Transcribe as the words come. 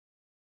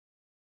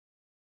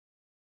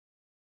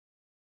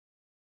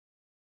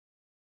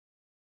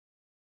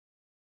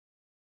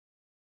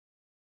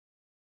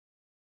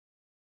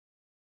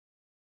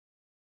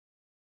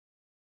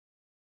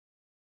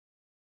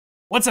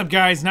What's up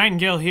guys,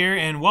 Nightingale here,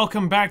 and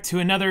welcome back to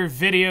another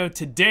video.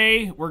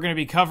 Today, we're going to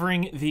be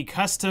covering the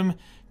custom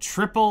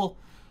triple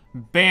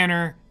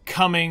banner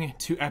coming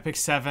to Epic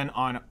 7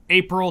 on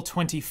April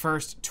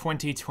 21st,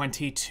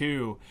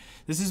 2022.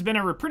 This has been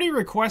a pretty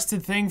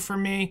requested thing for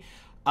me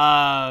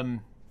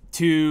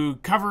to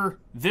cover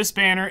this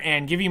banner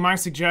and give you my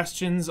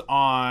suggestions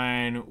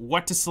on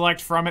what to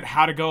select from it,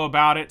 how to go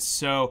about it.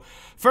 So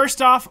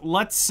first off,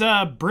 let's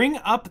bring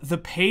up the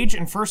page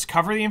and first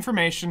cover the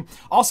information.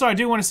 Also, I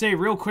do want to say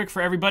real quick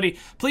for everybody,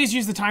 please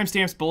use the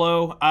timestamps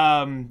below.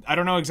 I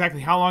don't know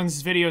exactly how long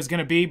this video is going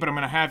to be, but I'm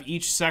going to have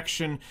each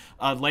section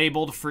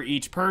labeled for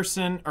each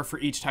person or for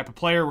each type of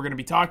player we're going to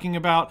be talking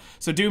about.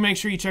 So do make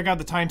sure you check out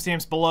the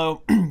timestamps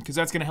below because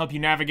that's going to help you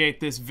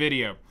navigate this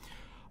video.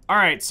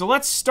 Alright, so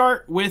let's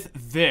start with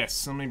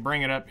this. Let me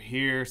bring it up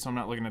here so I'm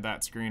not looking at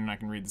that screen and I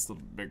can read this a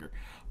little bit bigger.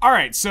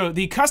 Alright, so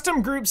the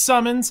custom group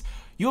summons,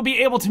 you'll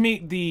be able to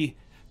meet the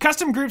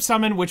custom group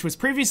summon, which was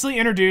previously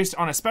introduced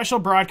on a special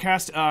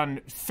broadcast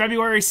on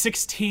February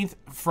 16th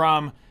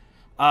from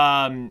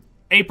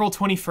April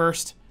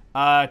 21st,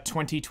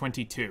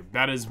 2022.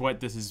 That is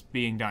what this is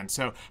being done.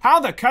 So, how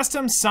the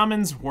custom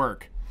summons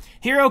work.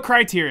 Hero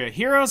criteria.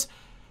 Heroes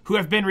who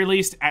have been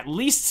released at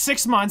least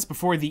 6 months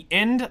before the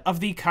end of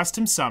the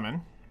custom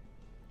summon.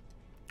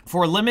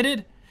 For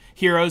limited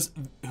heroes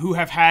who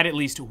have had at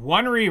least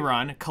one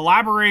rerun,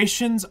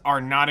 collaborations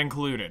are not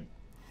included.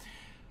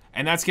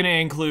 And that's going to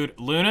include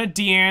Luna,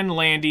 Deanne,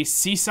 Landy,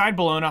 Seaside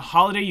Bologna,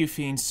 Holiday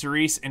Euphine,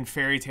 Cerise, and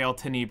Fairy Tale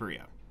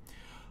Tenebria.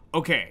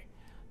 Okay,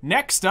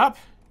 next up,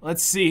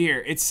 let's see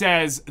here. It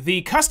says,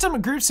 the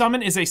custom group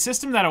summon is a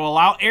system that will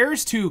allow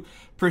heirs to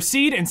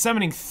proceed in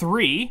summoning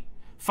 3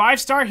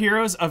 5-star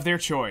heroes of their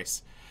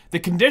choice. The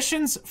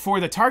conditions for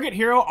the target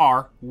hero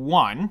are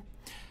 1.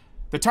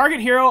 The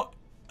target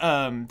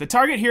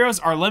heroes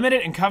are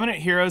limited and covenant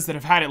heroes that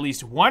have had at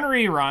least one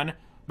rerun,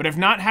 but have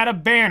not had a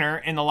banner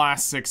in the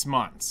last 6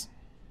 months.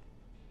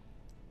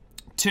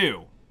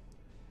 2.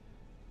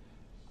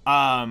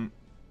 How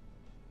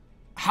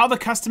the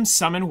custom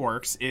summon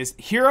works is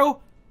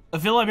hero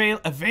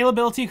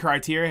availability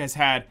criteria has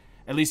had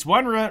at least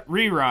one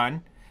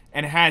rerun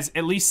and has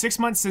at least 6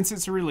 months since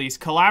its release.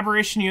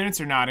 Collaboration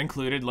units are not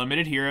included.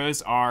 Limited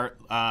heroes are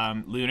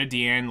Luna,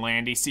 Deanne,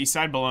 Landy,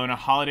 Seaside Bologna,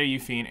 Holiday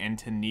Euphine, and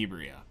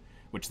Tenebria,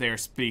 which they are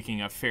speaking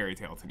of Fairy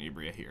Tale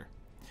Tenebria here.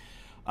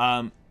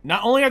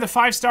 Not only are the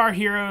 5-star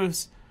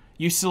heroes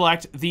you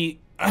select,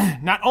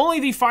 not only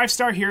the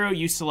 5-star hero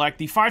you select,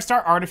 the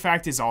 5-star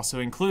artifact is also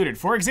included.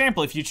 For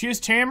example, if you choose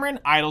Tamron,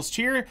 Idol's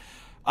Cheer,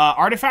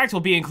 artifact will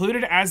be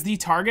included as the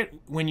target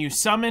when you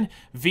summon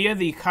via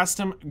the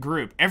custom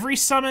group. Every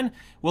summon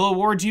will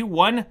award you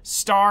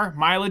 1-star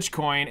mileage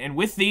coin, and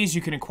with these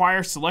you can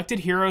acquire selected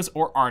heroes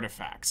or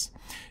artifacts.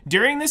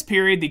 During this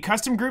period, the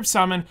custom group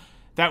summon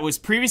that was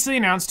previously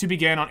announced to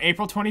begin on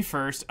April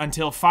 21st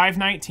until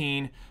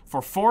 5/19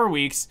 for 4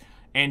 weeks,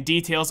 and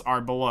details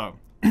are below.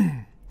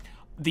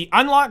 The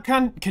unlock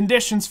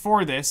conditions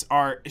for this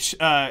are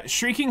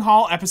Shrieking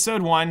Hall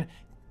Episode 1,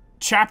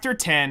 Chapter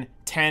 10,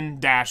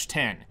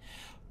 10-10.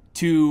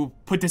 To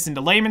put this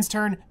into layman's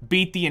term,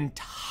 beat the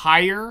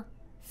entire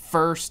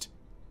first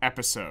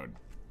episode.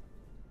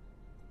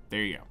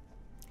 There you go.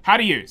 How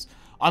to use.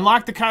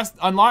 Unlock the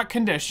unlock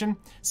condition,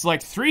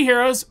 select 3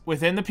 heroes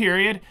within the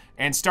period,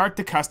 and start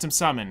the custom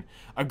summon.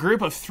 A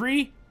group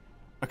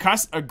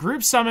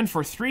summon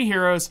for 3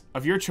 heroes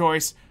of your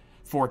choice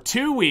for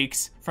 2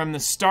 weeks from the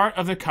start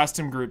of the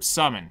custom group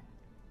summon.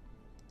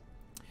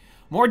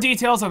 More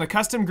details on the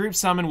custom group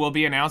summon will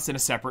be announced in a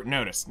separate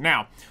notice.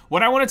 Now,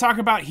 what I want to talk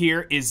about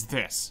here is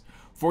this.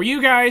 For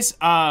you guys,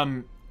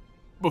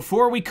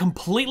 before we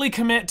completely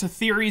commit to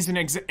theories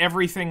and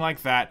everything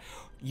like that,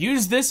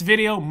 use this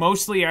video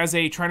mostly as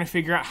a trying to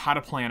figure out how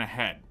to plan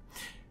ahead.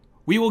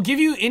 We will give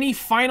you any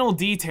final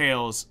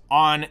details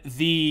on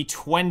the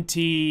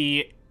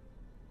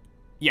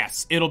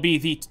Yes, it'll be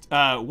the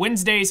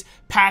Wednesday's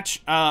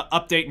patch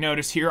update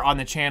notice here on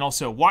the channel,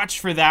 so watch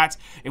for that,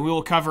 and we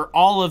will cover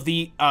all of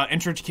the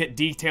intricate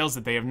details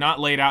that they have not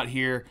laid out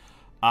here,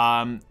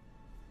 and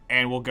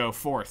we'll go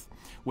forth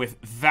with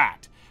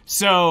that.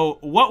 So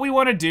what we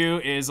want to do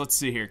is, let's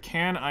see here,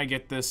 can I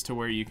get this to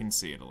where you can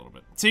see it a little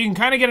bit? So you can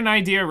kind of get an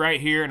idea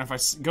right here, and if I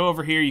go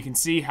over here, you can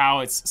see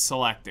how it's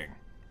selecting.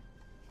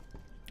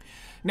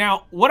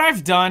 Now, what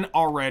I've done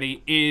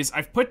already is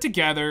I've put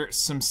together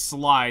some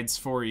slides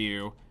for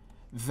you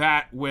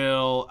that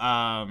will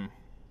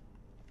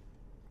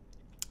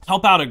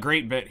help out a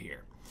great bit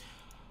here.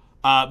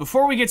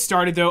 Before we get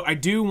started, though, I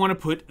do want to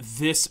put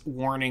this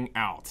warning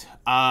out.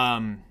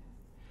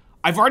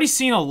 I've already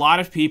seen a lot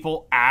of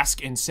people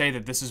ask and say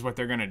that this is what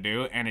they're going to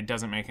do, and it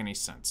doesn't make any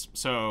sense.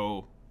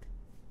 So,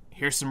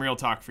 here's some real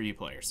talk for you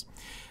players.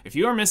 If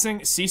you are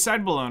missing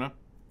Seaside Bologna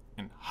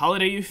and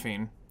Holiday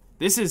Euphine,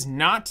 this is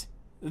not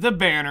the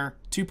banner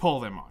to pull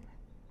them on,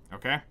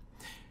 okay?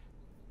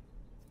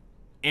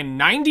 In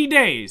 90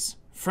 days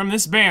from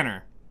this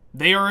banner,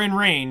 they are in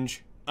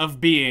range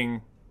of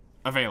being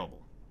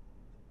available.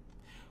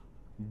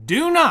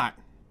 Do not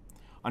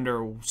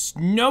under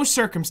no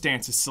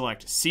circumstances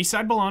select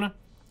Seaside Bologna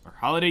or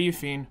Holiday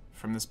F.Tene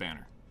from this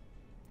banner.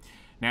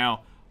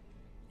 Now,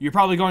 you're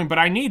probably going, but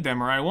I need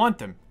them or I want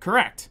them.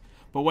 Correct.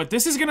 But what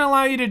this is going to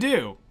allow you to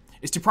do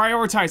is to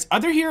prioritize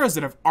other heroes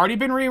that have already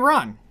been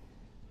rerun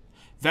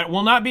that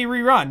will not be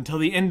rerun until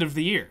the end of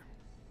the year.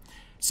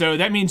 So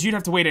that means you'd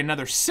have to wait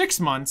another 6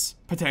 months,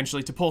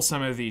 potentially, to pull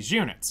some of these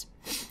units.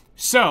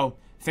 So,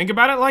 think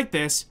about it like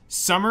this.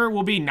 Summer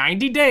will be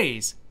 90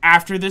 days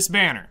after this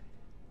banner.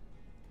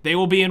 They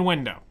will be in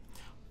window.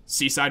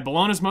 Seaside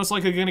Bologna is most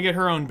likely going to get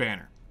her own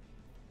banner.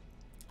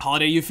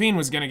 Holiday F.Tene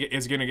is going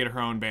to get her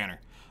own banner.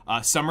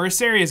 Summer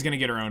Assaria is going to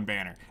get her own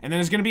banner. And then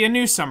there's going to be a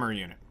new summer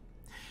unit.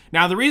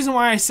 Now, the reason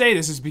why I say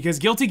this is because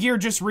Guilty Gear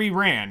just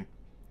reran,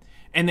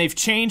 and they've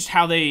changed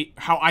how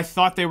I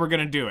thought they were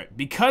going to do it.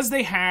 Because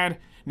they had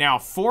now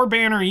 4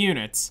 banner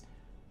units,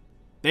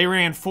 they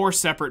ran 4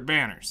 separate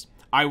banners.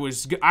 I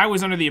was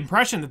under the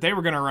impression that they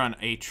were going to run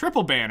a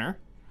triple banner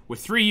with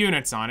 3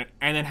 units on it,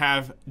 and then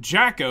have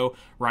Jacko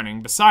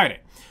running beside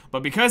it.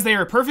 But because they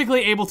are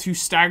perfectly able to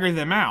stagger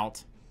them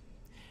out,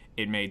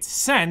 it made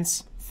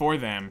sense for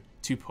them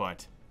to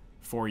put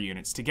 4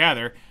 units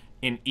together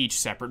in each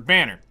separate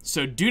banner.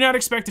 So do not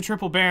expect a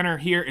triple banner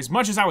here. As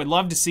much as I would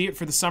love to see it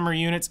for the summer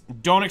units,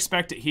 don't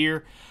expect it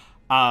here.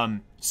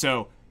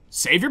 So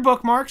save your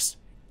bookmarks,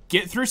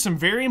 get through some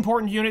very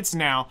important units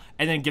now,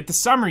 and then get the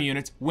summer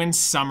units when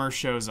summer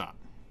shows up.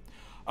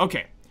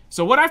 Okay,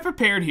 so what I've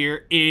prepared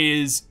here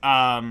is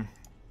a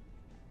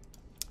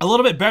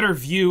little bit better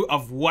view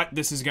of what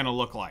this is going to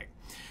look like.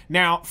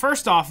 Now,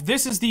 first off,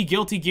 this is the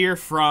Guilty Gear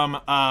from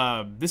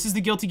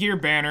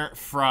banner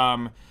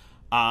from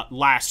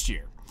last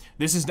year.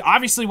 This is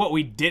obviously what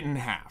we didn't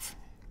have,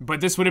 but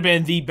this would have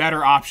been the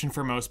better option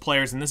for most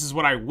players, and this is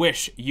what I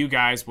wish you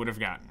guys would have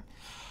gotten.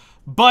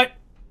 But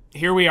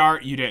here we are,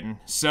 you didn't.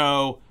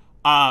 So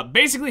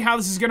basically how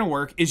this is going to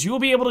work is you will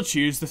be able to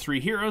choose the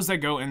 3 heroes that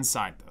go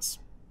inside this.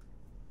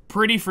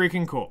 Pretty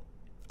freaking cool.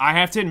 I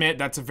have to admit,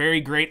 that's a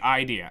very great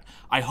idea.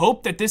 I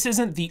hope that this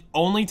isn't the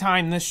only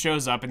time this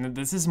shows up and that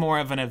this is more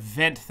of an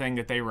event thing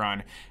that they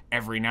run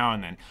every now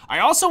and then. I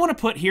also want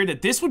to put here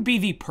that this would be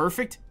the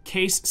perfect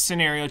case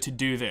scenario to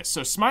do this.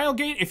 So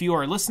Smilegate, if you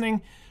are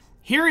listening,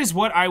 here is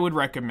what I would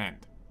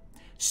recommend.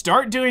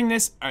 Start doing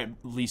this at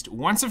least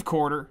once a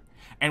quarter,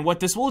 and what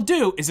this will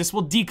do is this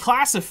will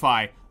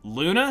declassify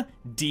Luna,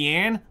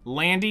 Deanne,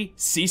 Landy,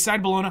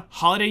 Seaside Bologna,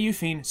 Holiday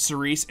F.Tene,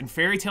 Cerise, and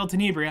Fairy Tail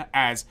Tenebria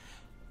as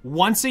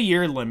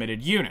once-a-year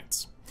limited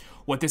units.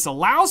 What this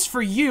allows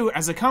for you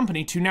as a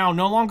company to now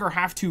no longer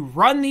have to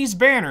run these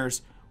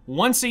banners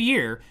once a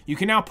year. You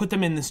can now put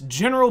them in this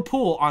general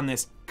pool on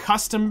this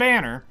custom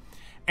banner,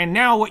 and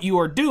now what you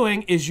are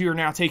doing is you're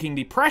now taking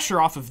the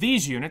pressure off of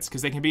these units,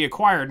 because they can be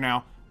acquired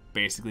now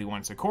basically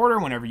once a quarter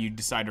whenever you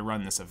decide to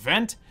run this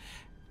event.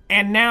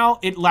 And now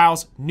it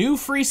allows new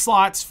free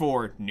slots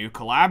for new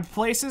collab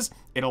places.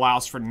 It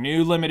allows for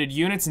new limited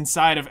units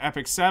inside of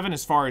Epic 7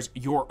 as far as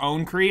your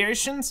own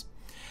creations,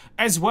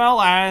 as well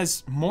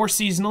as more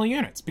seasonal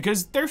units,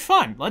 because they're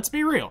fun. Let's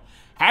be real.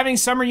 Having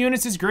summer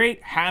units is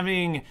great.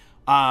 Having,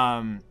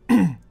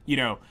 you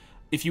know,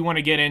 if you want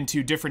to get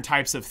into different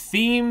types of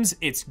themes,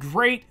 it's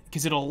great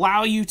because it'll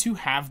allow you to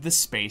have the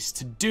space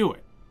to do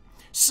it.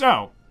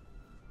 So,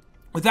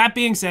 with that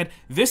being said,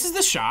 this is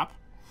the shop,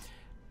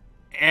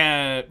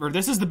 or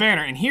this is the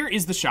banner, and here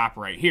is the shop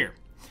right here.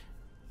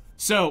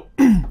 So,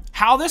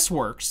 how this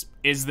works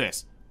is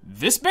this.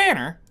 This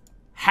banner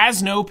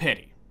has no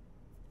pity.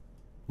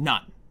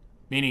 None.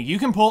 Meaning you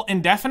can pull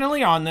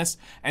indefinitely on this,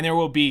 and there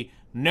will be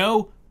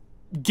no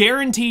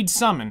guaranteed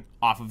summon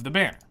off of the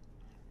banner.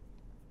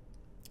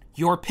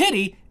 Your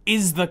pity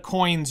is the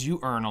coins you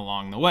earn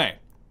along the way.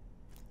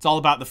 It's all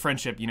about the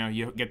friendship, you know,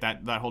 you get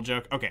that whole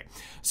joke? Okay.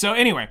 So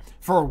anyway,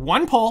 for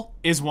 1 pull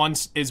is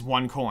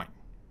one coin.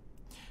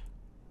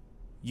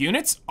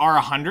 Units are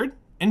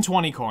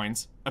 120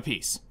 coins a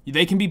piece.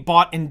 They can be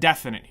bought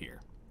indefinite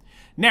here.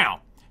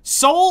 Now,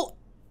 Soul,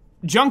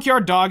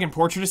 Junkyard Dog, and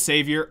Portrait of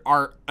Savior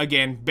are,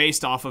 again,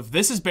 based off of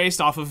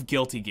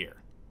Guilty Gear.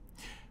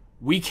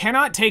 We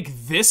cannot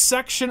take this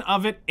section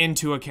of it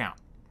into account.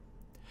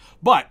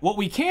 But what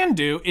we can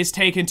do is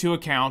take into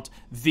account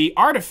the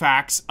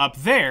artifacts up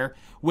there,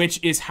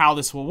 which is how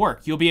this will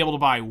work. You'll be able to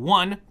buy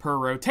 1 per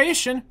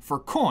rotation for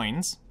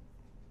coins,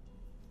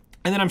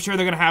 and then I'm sure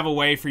they're going to have a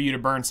way for you to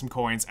burn some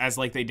coins, as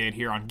like they did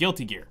here on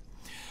Guilty Gear.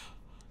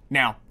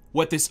 Now,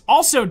 what this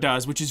also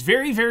does, which is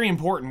very, very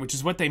important, which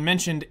is what they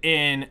mentioned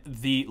in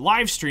the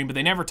live stream, but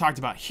they never talked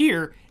about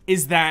here,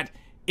 is that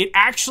it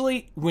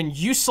actually, when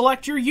you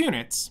select your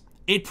units,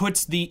 it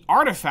puts the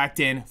artifact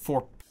in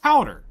for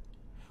powder,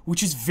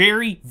 which is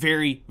very,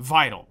 very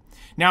vital.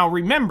 Now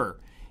remember,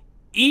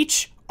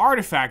 each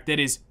artifact that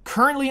is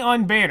currently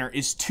on banner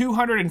is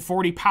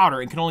 240 powder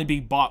and can only be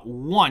bought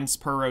once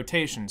per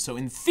rotation. So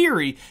in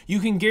theory, you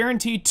can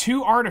guarantee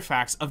 2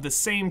 artifacts of the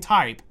same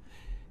type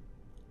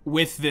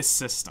with this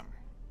system.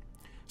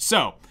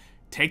 So,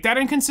 take that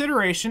in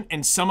consideration,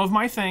 and some of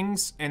my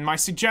things and my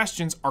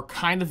suggestions are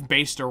kind of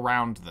based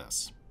around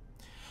this.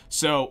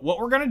 So, what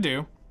we're going to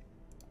do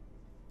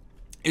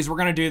is we're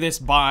going to do this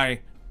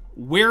by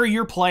where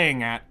you're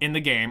playing at in the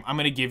game. I'm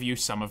going to give you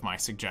some of my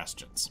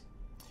suggestions.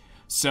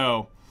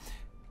 So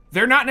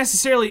they're not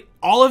necessarily,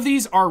 all of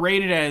these are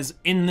rated as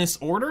in this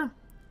order,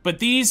 but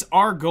these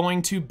are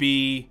going to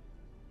be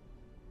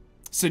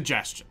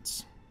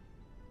suggestions.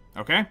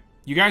 Okay?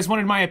 You guys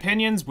wanted my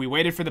opinions. We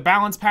waited for the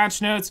balance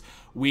patch notes.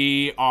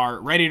 We are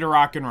ready to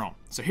rock and roll.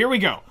 So here we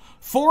go.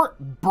 For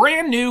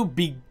brand new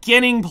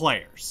beginning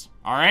players,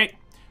 all right?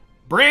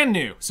 Brand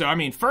new. So, I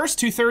mean, first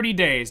to 30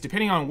 days,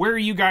 depending on where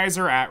you guys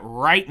are at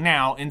right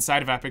now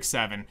inside of Epic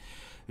 7,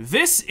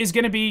 this is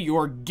going to be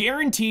your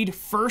guaranteed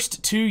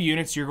first 2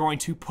 units you're going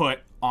to put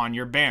on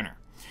your banner.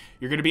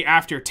 You're going to be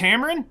after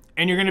Tamarin,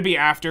 and you're going to be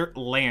after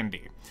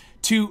Landy.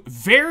 2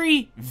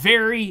 very,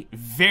 very,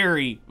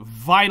 very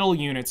vital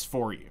units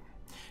for you.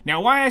 Now,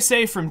 why I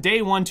say from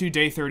day 1 to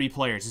day 30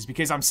 players is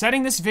because I'm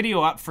setting this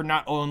video up for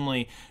not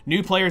only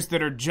new players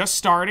that are just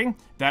starting,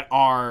 that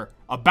are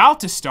about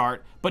to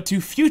start, but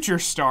to future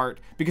start,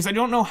 because I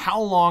don't know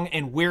how long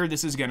and where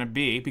this is going to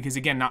be, because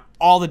again, not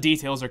all the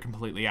details are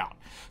completely out.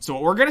 So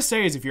what we're going to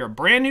say is if you're a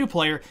brand new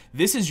player,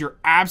 this is your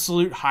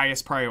absolute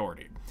highest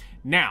priority.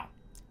 Now,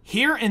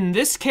 here in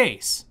this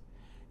case,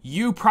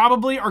 you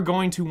probably are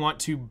going to want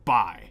to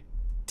buy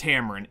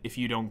Tamarin if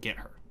you don't get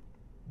her.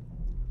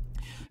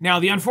 Now,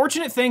 the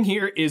unfortunate thing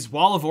here is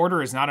Wall of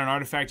Order is not an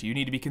artifact you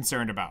need to be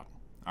concerned about,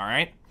 all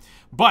right?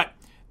 But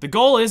the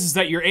goal is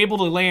that you're able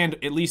to land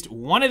at least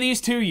one of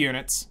these 2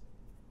 units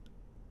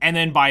and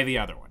then buy the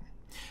other one.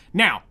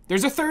 Now,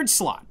 there's a 3rd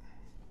slot.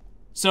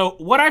 So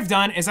what I've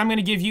done is I'm going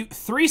to give you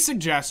 3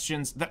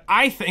 suggestions that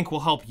I think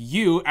will help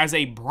you as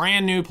a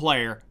brand new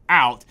player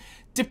out,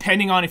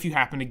 depending on if you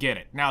happen to get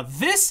it. Now,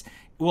 this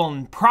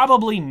will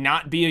probably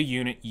not be a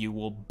unit you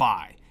will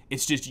buy.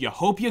 It's just you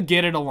hope you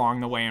get it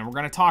along the way, and we're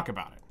going to talk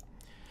about it.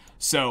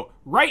 So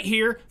right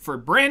here, for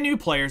brand new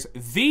players,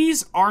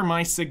 these are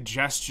my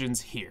suggestions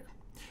here.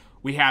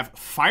 We have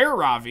Fire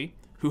Ravi,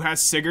 who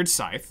has Sigurd's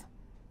Scythe.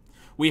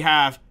 We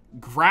have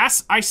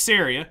Grass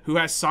Iseria, who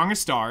has Song of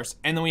Stars.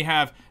 And then we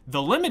have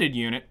the limited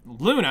unit,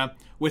 Luna,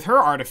 with her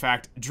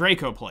artifact,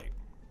 Draco Plate.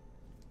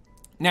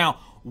 Now,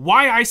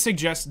 why I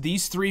suggest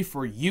these 3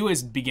 for you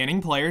as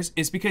beginning players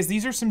is because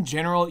these are some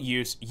general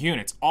use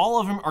units. All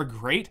of them are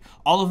great,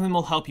 all of them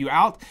will help you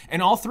out,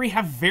 and all 3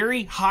 have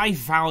very high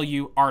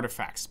value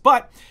artifacts.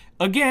 But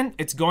again,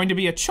 it's going to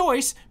be a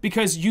choice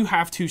because you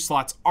have 2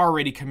 slots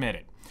already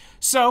committed.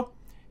 So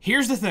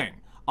here's the thing.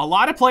 A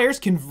lot of players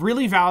can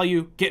really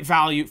get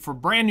value for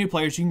brand new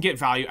players. You can get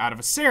value out of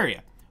Iseria.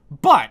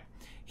 But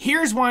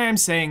here's why I'm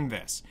saying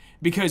this.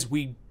 Because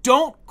we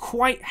don't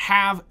quite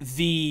have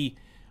the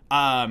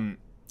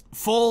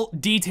full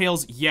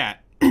details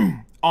yet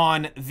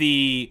on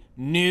the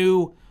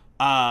new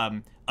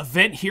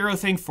event hero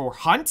thing for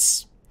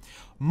hunts.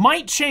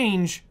 Might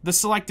change the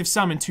selective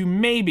summon to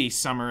maybe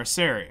Summer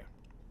Iseria.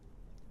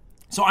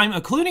 So I'm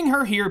including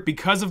her here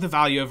because of the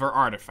value of her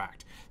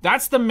artifact.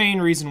 That's the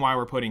main reason why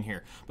we're putting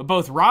here. But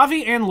both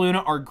Ravi and Luna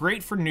are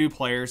great for new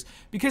players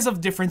because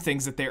of different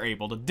things that they're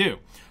able to do.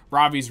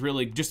 Ravi's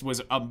really just was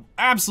an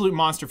absolute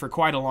monster for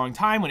quite a long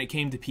time when it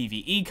came to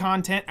PvE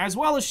content, as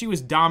well as she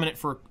was dominant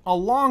for a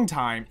long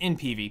time in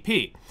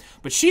PvP.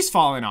 But she's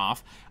fallen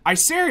off.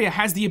 Iseria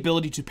has the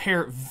ability to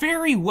pair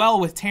very well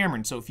with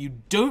Tamarin, so if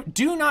you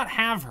do not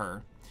have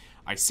her,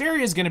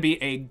 Iseria is going to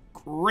be a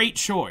great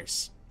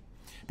choice,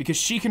 because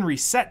she can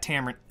reset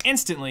Tamarin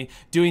instantly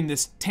doing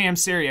this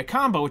Tam-Seria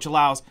combo, which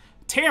allows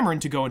Tamarin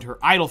to go into her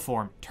idle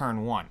form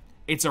turn 1.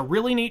 It's a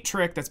really neat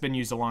trick that's been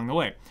used along the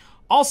way.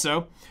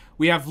 Also,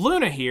 we have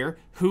Luna here,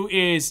 who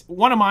is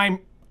one of my,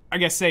 I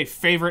guess,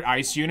 favorite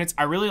ice units.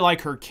 I really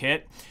like her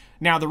kit.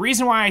 Now, the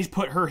reason why I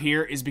put her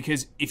here is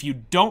because if you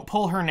don't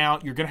pull her now,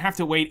 you're going to have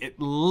to wait at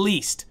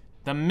least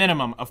the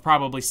minimum of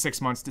probably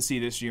 6 months to see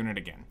this unit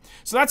again.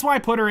 So that's why I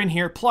put her in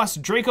here. Plus,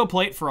 Draco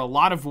Plate for a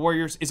lot of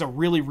warriors is a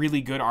really,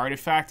 really good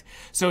artifact.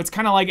 So it's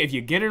kind of like if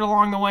you get it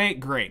along the way,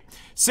 great.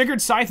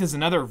 Sigurd's Scythe is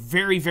another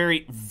very,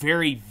 very,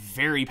 very,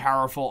 very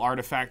powerful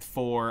artifact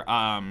for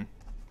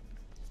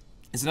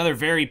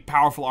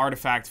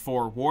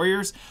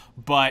warriors.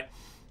 But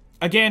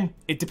again,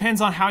 it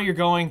depends on how you're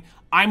going.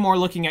 I'm more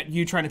looking at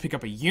you trying to pick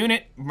up a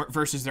unit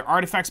versus their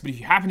artifacts. But if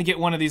you happen to get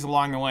one of these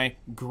along the way,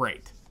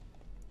 great.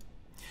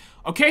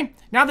 Okay,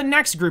 now the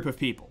next group of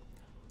people.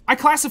 I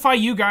classify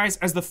you guys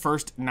as the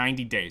first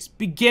 90 days,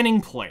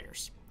 beginning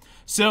players.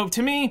 So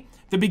to me,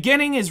 the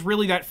beginning is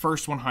really that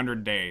first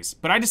 100 days,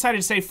 but I decided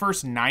to say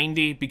first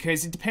 90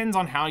 because it depends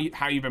on how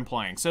you've been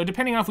playing. So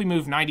depending on if we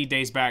move 90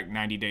 days back,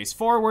 90 days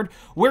forward,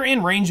 we're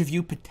in range of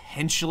you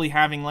potentially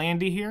having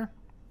Landy here.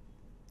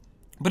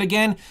 But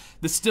again,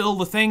 the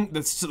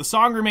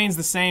song remains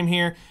the same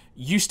here.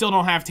 You still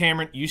don't have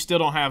Tamarin, you still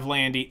don't have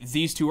Landy.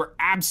 These 2 are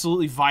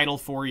absolutely vital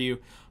for you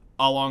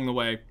along the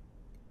way.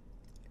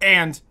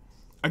 And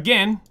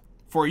again,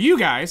 for you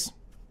guys,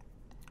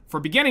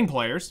 for beginning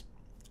players,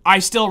 I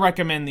still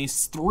recommend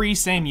these 3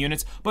 same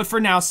units, but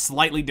for now,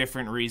 slightly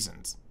different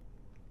reasons.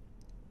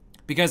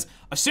 Because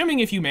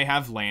assuming if you may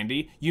have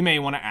Landy, you may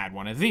want to add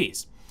one of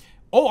these.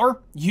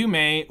 Or you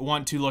may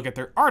want to look at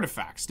their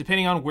artifacts,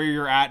 depending on where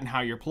you're at and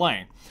how you're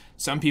playing.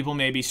 Some people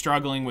may be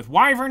struggling with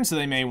Wyvern, so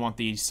they may want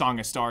the Song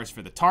of Stars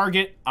for the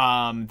target.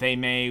 They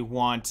may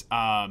want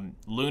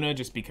Luna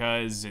just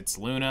because it's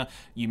Luna.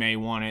 You may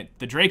want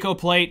the Draco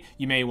Plate.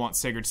 You may want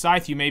Sigurd's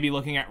Scythe. You may be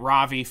looking at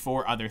Ravi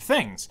for other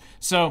things.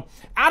 So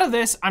out of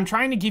this, I'm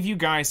trying to give you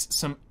guys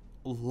some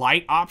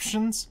light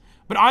options.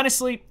 But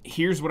honestly,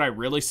 here's what I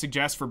really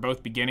suggest for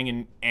both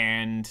beginning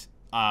and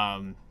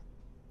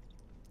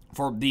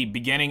for the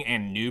beginning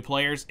and new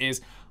players is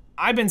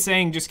I've been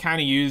saying just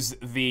kind of use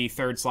the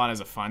third slot as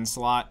a fun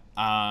slot.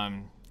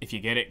 If you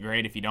get it,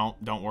 great. If you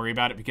don't worry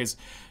about it, because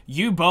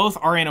you both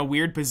are in a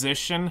weird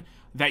position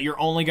that you're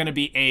only going to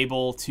be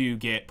able to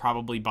get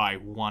probably by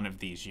one of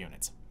these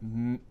units.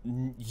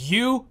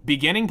 You,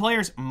 beginning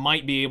players,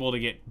 might be able to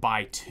get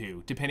by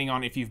two, depending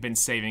on if you've been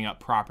saving up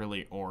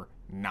properly or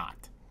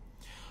not.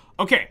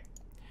 Okay,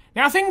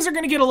 now things are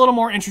going to get a little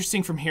more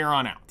interesting from here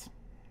on out.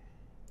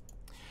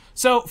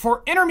 So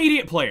for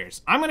intermediate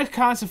players, I'm going to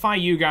classify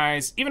you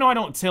guys, even though I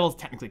don't still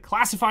technically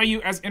classify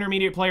you as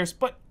intermediate players,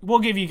 but we'll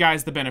give you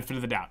guys the benefit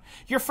of the doubt.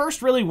 Your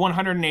first really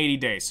 180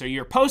 days. So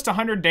you're post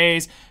 100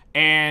 days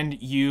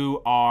and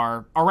you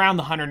are around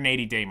the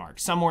 180 day mark,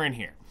 somewhere in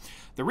here.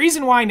 The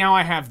reason why now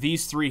I have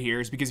these three here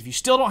is because if you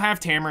still don't have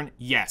Tamarin,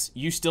 yes,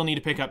 you still need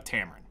to pick up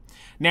Tamarin.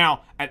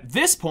 Now, at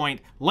this point,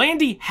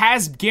 Landy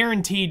has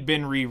guaranteed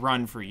been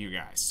rerun for you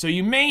guys. So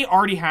you may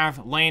already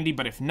have Landy,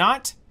 but if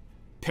not,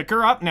 pick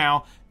her up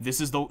now.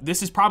 This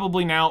is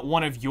probably now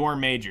one of your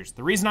majors.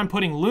 The reason I'm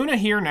putting Luna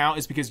here now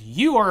is because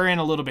you are in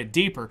a little bit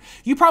deeper.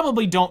 You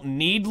probably don't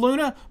need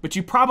Luna, but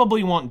you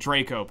probably want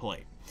Draco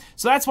Plate.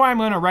 So that's why I'm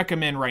going to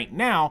recommend right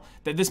now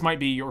that this might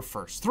be your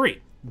first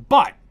three.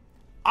 But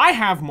I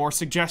have more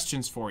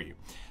suggestions for you.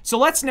 So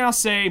let's now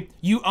say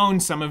you own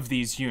some of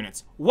these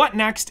units. What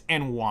next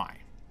and why?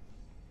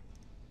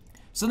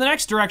 So the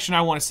next direction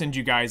I want to send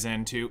you guys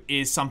into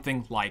is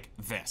something like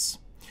this.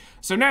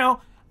 So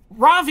now,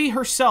 Ravi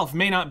herself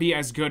may not be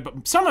as good,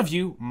 but some of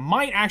you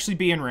might actually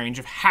be in range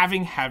of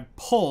having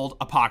pulled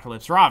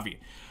Apocalypse Ravi.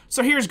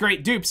 So here's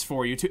great dupes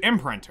for you to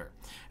imprint her.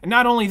 And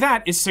not only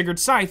that, is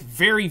Sigurd's Scythe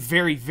very,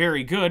 very,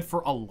 very good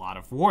for a lot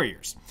of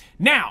warriors.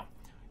 Now,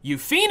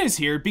 F.Tene is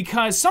here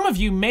because some of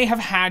you may have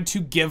had to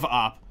give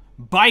up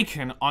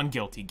Awaken on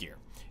Guilty Gear.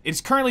 It's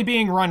currently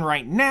being run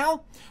right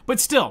now, but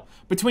still,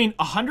 between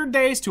 100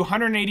 days to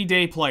 180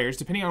 day players,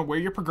 depending on where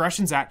your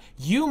progression's at,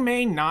 you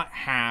may not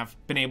have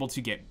been able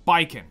to get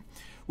Awaken,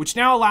 which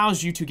now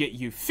allows you to get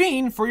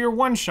F.Tene for your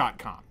one-shot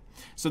comp.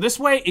 So this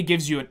way, it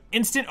gives you an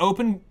instant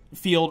open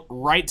field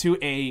right to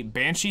a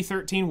Banshee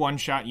 13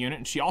 one-shot unit,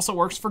 and she also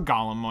works for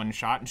Golem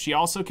one-shot, and she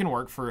also can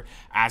work for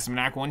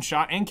Asmonak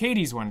one-shot and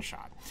Katie's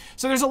one-shot.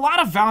 So there's a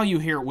lot of value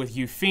here with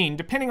F.Tene,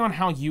 depending on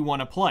how you want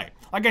to play.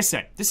 Like I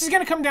said, this is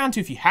going to come down to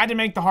if you had to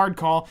make the hard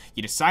call,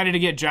 you decided to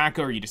get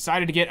Jacko, or you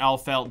decided to get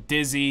Elfelt,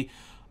 Dizzy,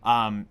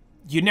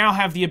 you now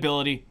have the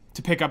ability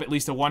to pick up at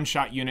least a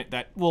one-shot unit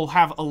that will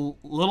have a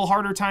little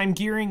harder time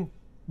gearing,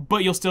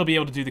 but you'll still be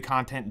able to do the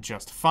content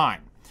just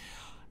fine.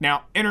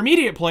 Now,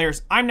 intermediate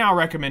players, I'm now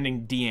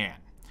recommending Deanne.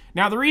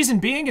 Now, the reason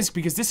being is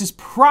because this is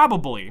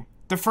probably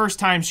the first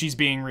time she's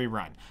being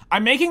rerun.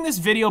 I'm making this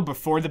video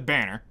before the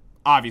banner.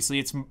 Obviously,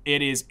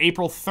 it is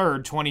April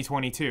 3rd,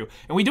 2022,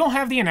 and we don't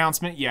have the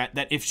announcement yet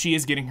that if she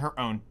is getting her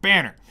own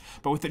banner.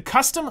 But with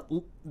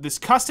this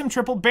custom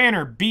triple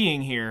banner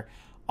being here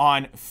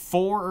on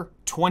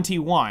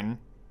 4/21,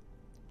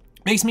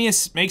 makes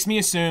me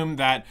assume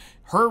that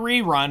her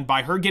rerun,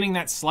 by her getting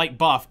that slight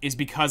buff, is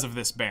because of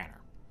this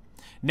banner.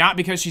 Not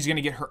because she's going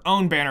to get her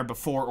own banner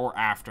before or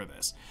after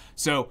this.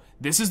 So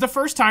this is the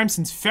first time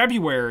since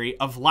February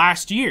of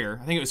last year.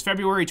 I think it was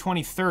February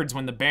 23rd is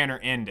when the banner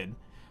ended.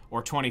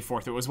 Or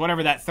 24th. It was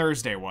whatever that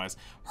Thursday was.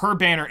 Her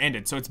banner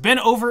ended. So it's been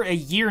over a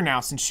year now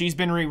since she's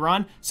been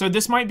rerun. So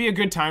this might be a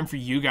good time for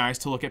you guys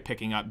to look at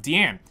picking up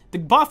Deanne. The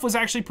buff was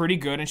actually pretty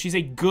good, and she's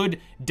a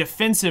good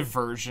defensive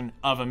version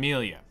of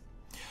Amelia.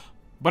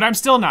 But I'm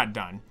still not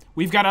done.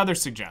 We've got other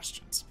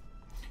suggestions.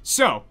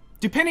 So,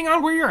 depending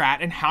on where you're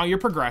at and how you're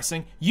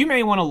progressing, you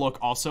may want to look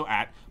also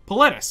at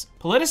Politis.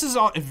 Politis is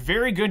a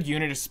very good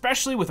unit,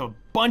 especially with a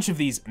bunch of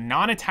these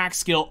non-attack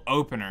skill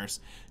openers.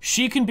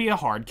 She can be a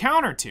hard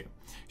counter to.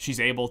 She's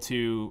able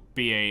to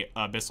be a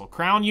Abyssal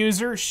Crown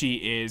user.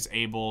 She is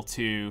able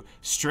to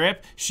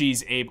strip.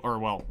 She's able, or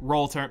well,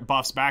 roll turn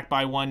buffs back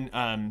by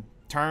one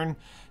turn.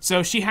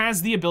 So she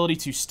has the ability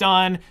to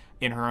stun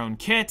in her own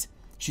kit.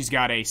 She's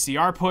got a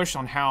CR push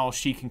on how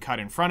she can cut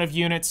in front of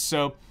units.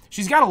 So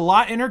she's got a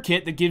lot in her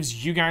kit that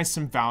gives you guys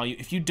some value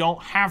if you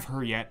don't have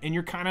her yet and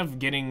you're kind of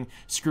getting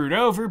screwed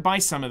over by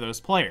some of those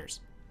players.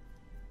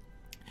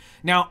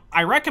 Now,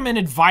 I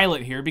recommended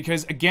Violet here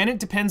because, again, it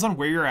depends on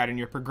where you're at in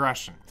your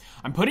progression.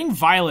 I'm putting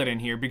Violet in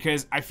here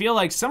because I feel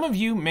like some of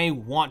you may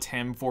want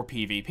him for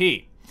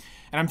PvP.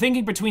 And I'm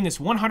thinking between this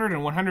 100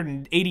 and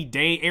 180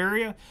 day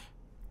area,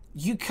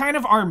 you kind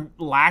of are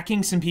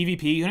lacking some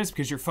PvP units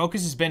because your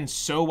focus has been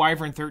so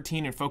Wyvern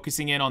 13 and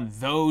focusing in on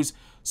those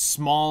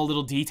small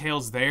little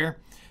details there.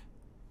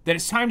 that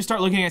it's time to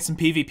start looking at some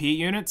PvP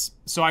units,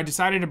 so I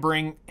decided to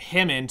bring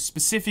him in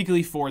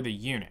specifically for the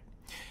unit.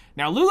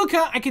 Now,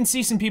 Luluka, I can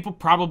see some people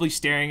probably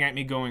staring at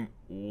me going,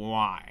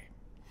 why?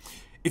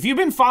 If you've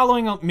been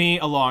following me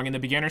along in the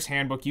Beginner's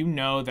Handbook, you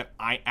know that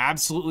I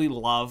absolutely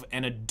love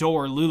and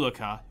adore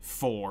Luluka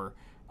for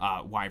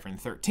Wyvern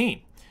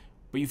 13.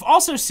 But you've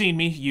also seen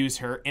me use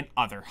her in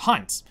other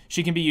hunts.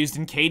 She can be used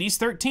in Katie's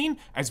 13,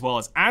 as well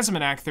as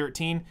Azmonak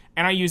 13,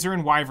 and I use her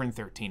in Wyvern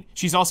 13.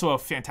 She's also a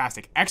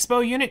fantastic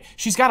Expo unit.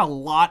 She's got a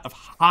lot of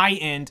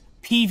high-end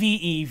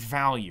PvE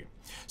value.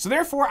 So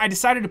therefore, I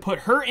decided to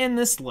put her in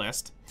this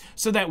list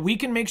so that we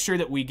can make sure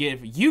that we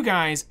give you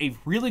guys a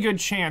really good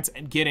chance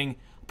at getting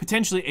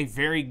potentially a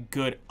very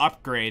good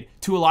upgrade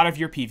to a lot of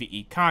your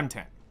PvE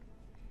content.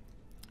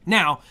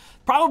 Now,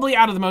 probably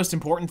out of the most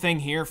important thing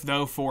here,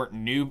 though, for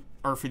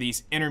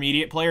these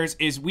intermediate players,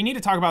 is we need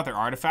to talk about their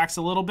artifacts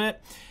a little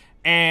bit.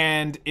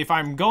 And if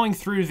I'm going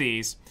through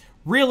these,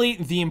 really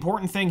the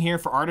important thing here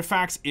for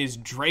artifacts is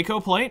Draco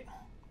Plate.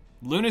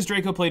 Luna's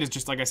Draco Plate is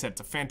just, like I said,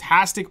 it's a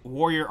fantastic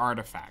warrior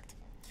artifact.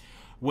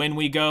 When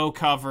we go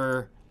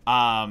cover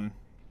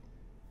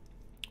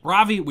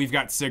Ravi, we've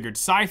got Sigurd's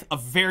Scythe, a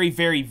very,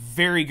 very,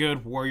 very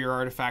good warrior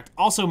artifact.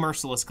 Also,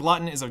 Merciless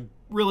Glutton is a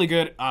really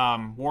good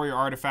warrior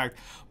artifact,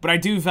 but I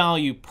do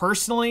value,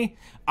 personally,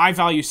 I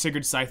value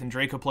Sigurd's Scythe and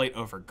Draco Plate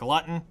over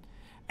Glutton.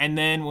 And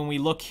then when we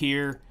look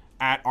here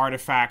at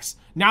artifacts,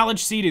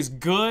 Knowledge Seed is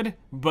good,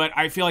 but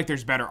I feel like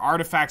there's better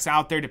artifacts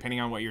out there depending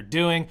on what you're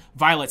doing.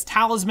 Violet's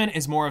Talisman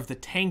is more of the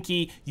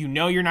tanky, you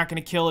know you're not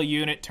going to kill a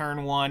unit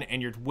turn one,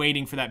 and you're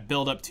waiting for that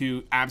build up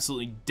to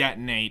absolutely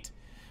detonate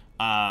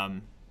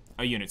a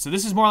unit. So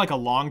this is more like a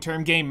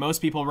long-term game.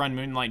 Most people run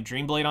Moonlight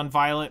Dreamblade on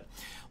Violet.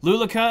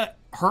 Luluka,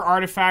 her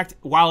artifact,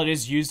 while it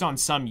is used on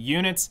some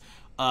units,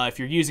 if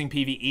you're using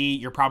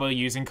PvE, you're probably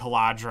using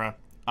Caladra,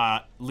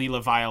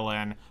 Leela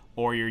Violin,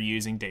 or you're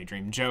using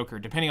Daydream Joker,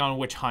 depending on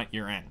which hunt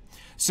you're in.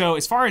 So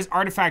as far as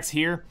artifacts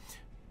here,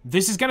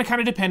 this is going to kind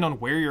of depend on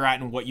where you're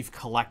at and what you've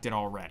collected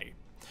already.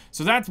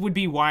 So that would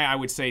be why I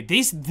would say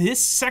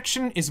this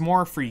section is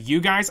more for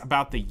you guys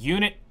about the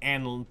unit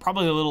and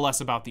probably a little less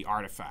about the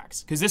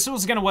artifacts. Because this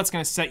was what's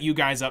going to set you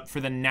guys up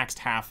for the next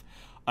half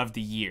of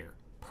the year,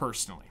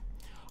 personally.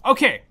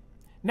 Okay,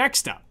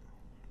 next up.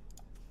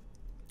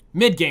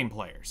 Mid-game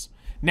players.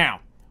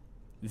 Now,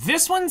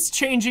 this one's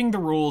changing the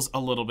rules a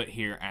little bit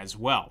here as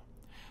well.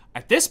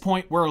 At this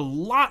point, we're a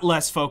lot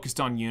less focused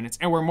on units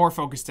and we're more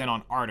focused in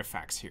on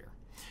artifacts here.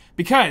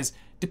 Because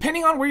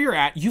depending on where you're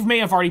at, you may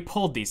have already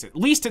pulled these, at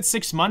least at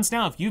 6 months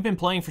now. If you've been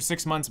playing for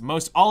 6 months,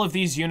 most all of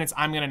these units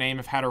I'm going to name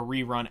have had a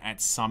rerun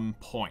at some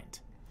point.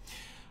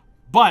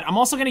 But I'm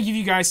also going to give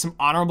you guys some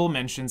honorable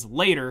mentions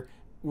later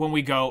when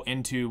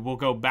we'll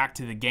go back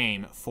to the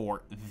game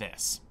for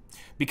this.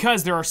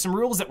 Because there are some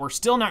rules that we're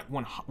still not,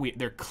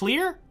 they're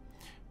clear,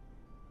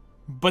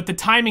 but the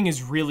timing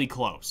is really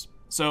close.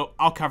 So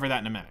I'll cover that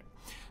in a minute.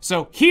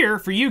 So here,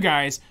 for you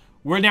guys,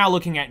 we're now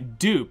looking at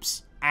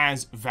dupes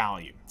as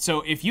value.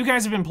 So if you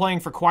guys have been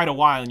playing for quite a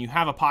while and you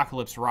have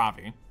Apocalypse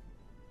Ravi,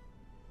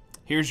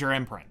 here's your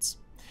imprints.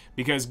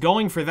 Because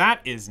going for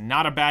that is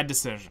not a bad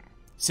decision.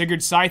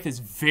 Sigurd's Scythe is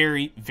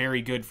very,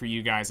 very good for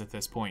you guys at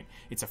this point.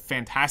 It's a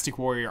fantastic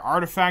warrior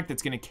artifact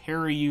that's going to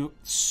carry you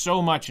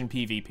so much in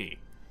PvP.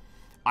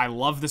 I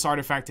love this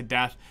artifact to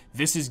death.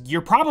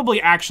 You're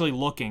probably actually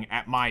looking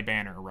at my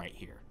banner right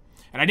here.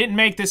 And I didn't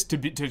make this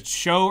to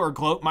show or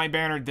gloat my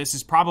banner. This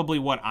is probably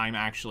what I'm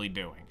actually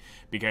doing.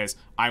 Because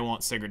I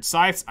want Sigurd's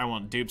Scythes, I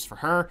want dupes for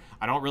her.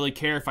 I don't really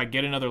care if I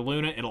get another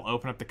Luna, it'll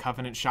open up the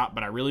Covenant shop,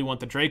 but I really want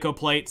the Draco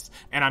Plates,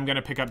 and I'm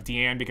gonna pick up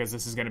Deanne because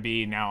this is gonna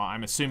be, now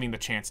I'm assuming, the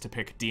chance to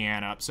pick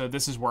Deanne up, so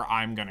this is where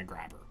I'm gonna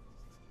grab her.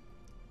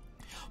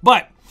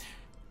 But,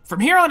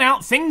 from here on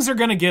out, things are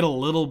gonna get a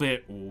little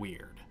bit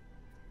weird.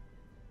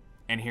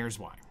 And here's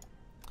why.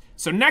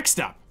 So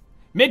next up,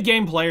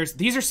 mid-game players,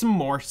 these are some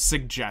more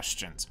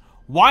suggestions.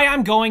 Why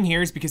I'm going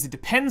here is because it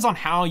depends on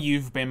how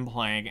you've been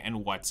playing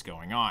and what's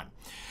going on.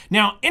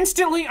 Now,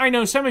 instantly, I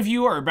know some of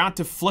you are about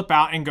to flip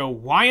out and go,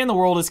 why in the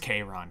world is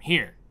Kayron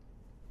here?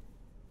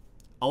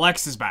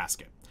 Alexa's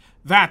Basket.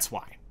 That's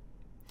why.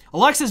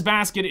 Alexa's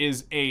Basket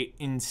is a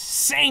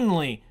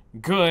insanely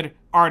good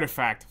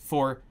artifact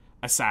for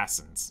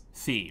assassins,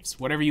 thieves,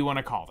 whatever you want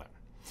to call them.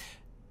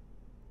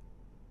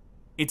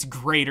 It's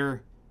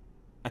greater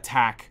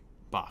attack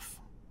buff.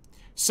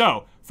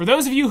 So, for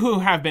those of you who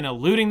have been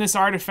eluding this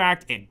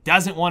artifact, it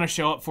doesn't want to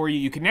show up for you,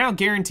 you can now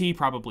guarantee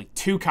probably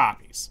 2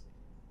 copies.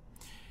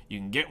 You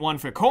can get one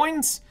for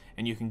coins,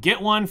 and you can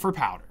get one for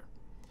powder.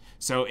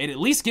 So it at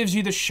least gives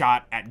you the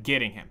shot at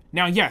getting him.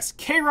 Now yes,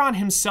 Kayron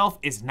himself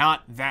is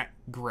not that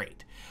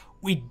great.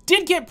 We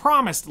did get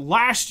promised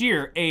last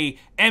year a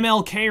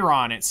ML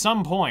Kayron at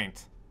some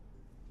point.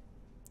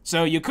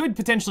 So you could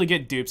potentially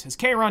get dupes. Has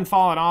Kayron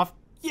fallen off?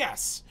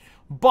 Yes.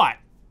 But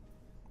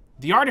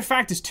the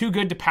artifact is too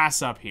good to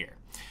pass up here.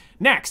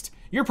 Next,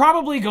 you're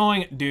probably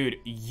going, dude,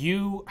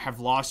 you have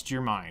lost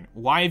your mind.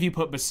 Why have you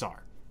put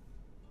Basar?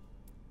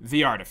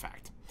 The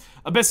artifact.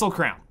 Abyssal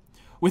Crown.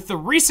 With the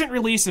recent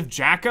release of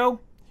Jacko,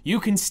 you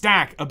can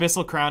stack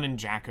Abyssal Crown and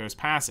Jacko's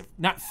passive.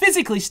 Not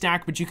physically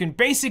stack, but you can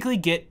basically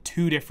get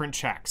 2 different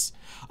checks.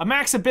 A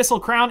max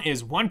Abyssal Crown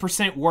is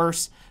 1%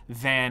 worse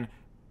than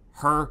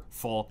her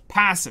full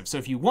passive. So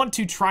if you want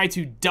to try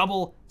to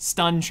double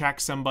stun check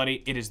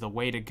somebody, it is the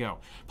way to go.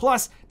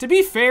 Plus, to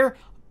be fair,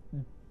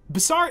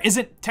 Basar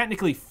isn't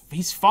technically,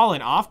 he's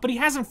fallen off, but he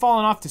hasn't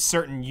fallen off to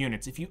certain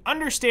units. If you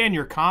understand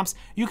your comps,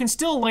 you can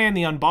still land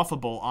the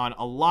unbuffable on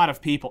a lot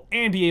of people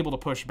and be able to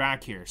push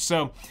back here.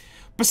 So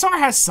Basar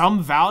has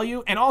some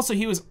value, and also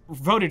he was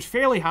voted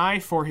fairly high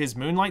for his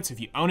Moonlight, so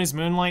if you own his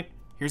Moonlight,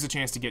 here's a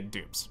chance to get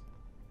dupes.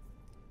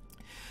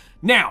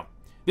 Now,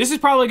 this is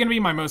probably going to be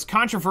my most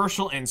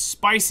controversial and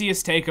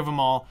spiciest take of them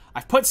all.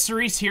 I've put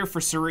Cerise here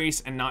for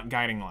Cerise and not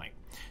Guiding Light.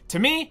 To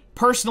me,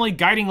 personally,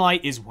 Guiding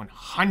Light is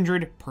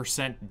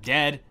 100%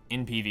 dead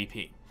in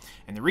PvP.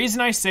 And the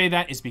reason I say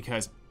that is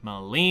because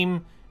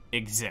Malim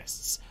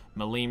exists.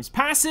 Malim's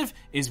passive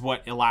is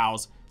what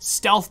allows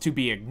stealth to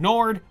be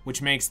ignored,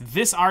 which makes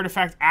this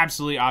artifact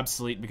absolutely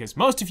obsolete because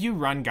most of you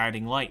run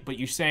Guiding Light, but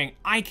you're saying,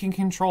 I can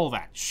control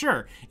that.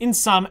 Sure, in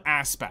some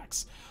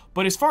aspects.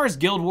 But as far as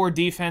Guild War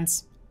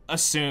defense,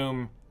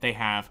 assume they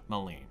have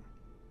Malim.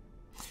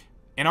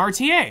 In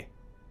RTA,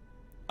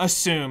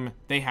 assume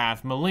they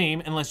have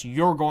Malim unless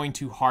you're going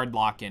to hard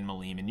lock in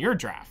Malim in your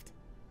draft.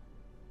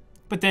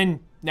 But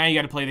then now you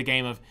got to play the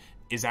game of,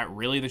 is that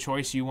really the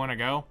choice you want to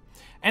go?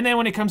 And then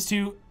when it comes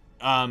to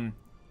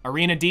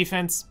arena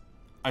defense,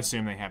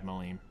 assume they have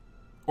Malim.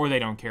 Or they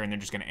don't care and they're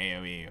just going to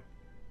AoE you.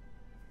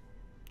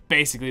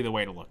 Basically the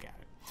way to look at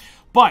it.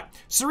 But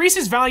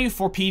Cerise's value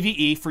for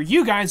PvE, for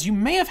you guys, you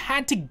may have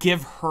had to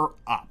give her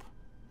up.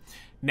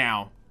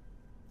 Now,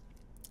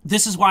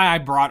 this is why I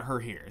brought her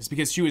here, is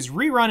because she was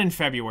rerun in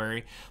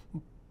February,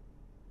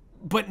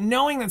 but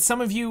knowing that some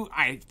of you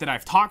that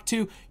I've talked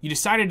to, you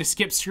decided to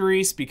skip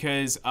Cerise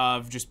because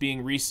of just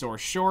being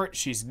resource short.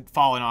 She's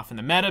fallen off in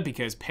the meta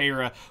because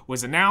Peyra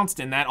was announced,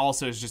 and that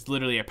also is just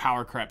literally a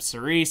power creep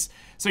Cerise.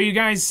 So you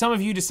guys, some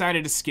of you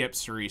decided to skip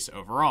Cerise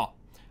overall.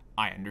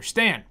 I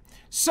understand.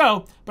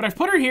 So, but I've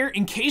put her here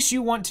in case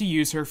you want to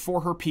use her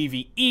for her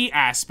PvE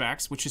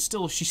aspects, which is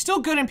she's still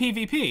good in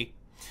PvP.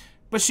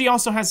 But she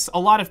also has a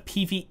lot of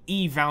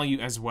PvE value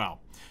as well,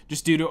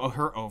 just due to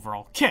her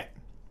overall kit.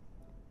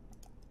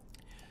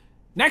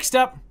 Next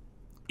up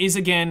is,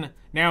 again,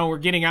 now we're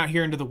getting out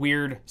here into the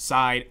weird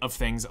side of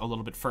things a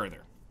little bit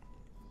further.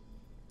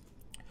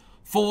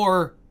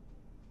 For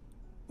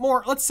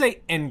more, let's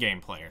say,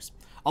 endgame players,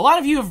 a lot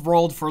of you have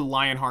rolled for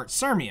Lionheart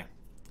Sirmia.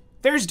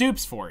 There's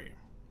dupes for you.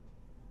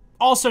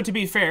 Also, to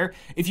be fair,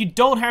 if you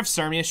don't have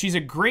Sirmia, she's a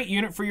great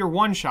unit for your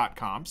one-shot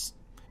comps,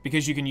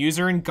 because you can use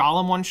her in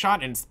Golem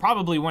one-shot, and it's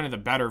probably one of the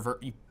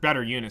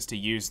better units to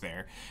use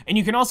there. And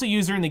you can also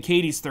use her in the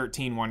Katie's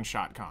 13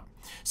 one-shot comp.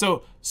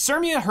 So,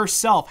 Sirmia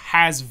herself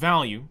has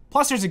value,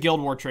 plus there's a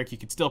Guild War trick you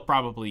could still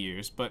probably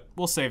use, but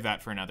we'll save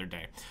that for another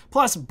day.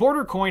 Plus,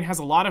 Border Coin has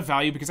a lot of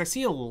value because I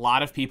see a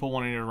lot of people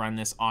wanting to run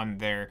this on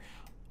their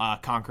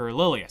Conqueror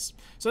Lilius.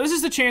 So this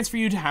is the chance for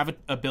you to have an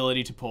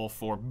ability to pull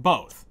for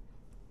both.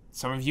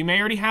 Some of you may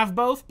already have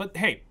both, but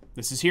hey,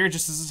 this is here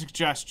just as a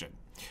suggestion.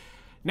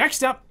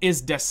 Next up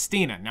is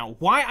F.Tene. Now,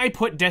 why I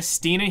put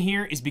F.Tene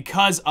here is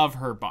because of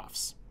her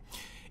buffs.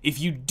 If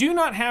you do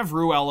not have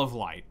Ruel of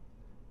Light,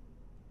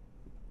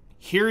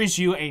 here is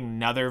you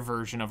another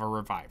version of a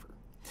Reviver.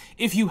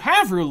 If you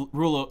have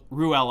Ruel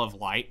of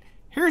Light,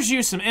 here's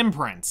you some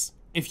imprints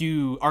if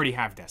you already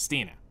have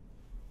F.Tene.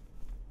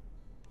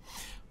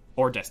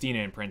 Or F.Tene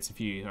imprints if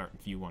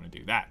you want to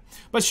do that.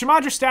 But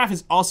Shamadra Staff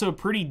is also a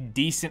pretty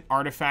decent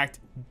artifact,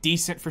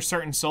 decent for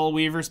certain Soul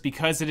Weavers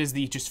because it is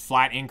the just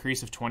flat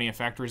increase of 20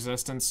 effect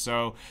resistance.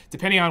 So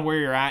depending on where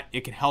you're at,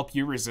 it can help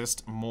you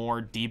resist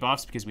more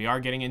debuffs because we are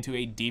getting into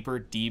a deeper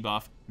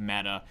debuff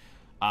meta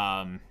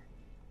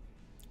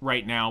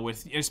right now,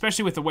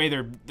 especially with the way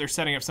they're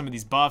setting up some of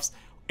these buffs.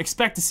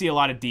 Expect to see a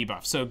lot of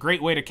debuffs. So a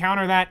great way to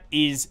counter that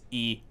is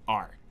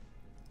ER.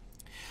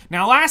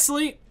 Now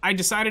lastly, I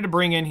decided to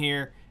bring in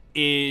here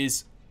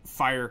is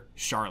Fire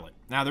Charlotte.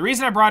 Now, the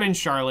reason I brought in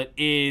Charlotte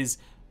is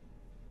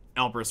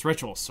Elbereth's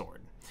Ritual Sword.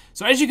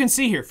 So as you can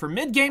see here, for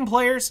mid-game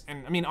players,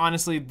 and I mean,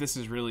 honestly, this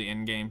is really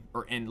in-game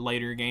or in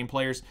later game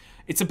players,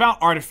 it's about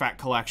artifact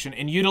collection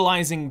and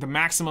utilizing the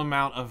maximum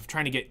amount of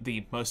trying to get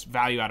the most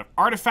value out of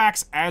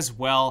artifacts as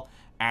well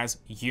as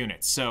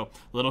units. So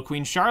Little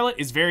Queen Charlotte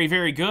is very,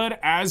 very good,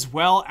 as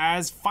well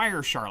as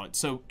Fire Charlotte.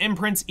 So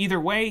imprints,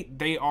 either way,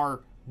 they are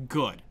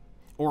good.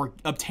 Or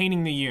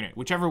obtaining the unit,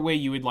 whichever way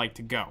you would like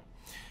to go.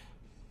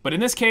 But in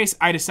this case,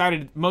 I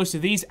decided most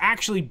of these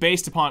actually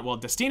based upon, well,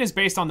 F.Tene is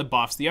based on the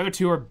buffs, the other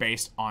two are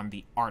based on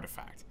the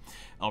artifact.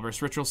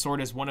 Elbereth's Ritual Sword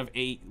is one of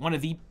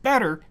the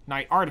better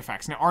knight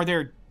artifacts. Now, are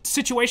there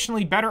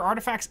situationally better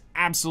artifacts?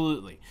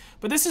 Absolutely.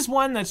 But this is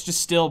one that's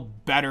just still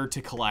better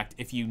to collect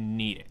if you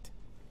need it.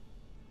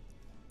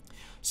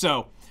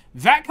 So,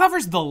 that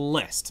covers the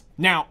list.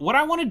 Now, what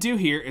I want to do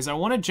here is I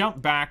want to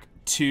jump back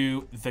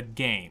to the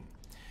game.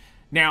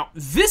 Now,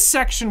 this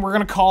section we're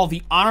going to call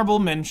the honorable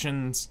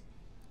mentions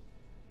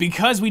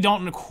because we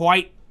don't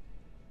quite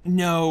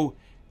know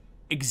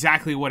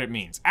exactly what it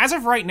means. As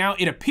of right now,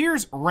 it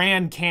appears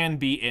Rand can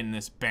be in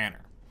this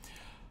banner.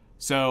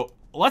 So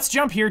let's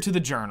jump here to the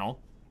journal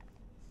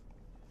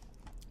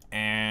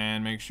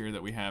and make sure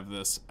that we have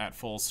this at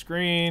full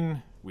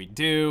screen. We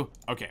do.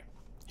 Okay,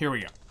 here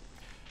we go.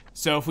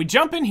 So if we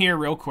jump in here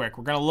real quick,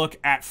 we're gonna look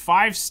at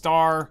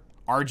 5-star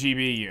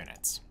RGB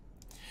units.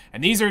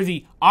 And these are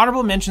the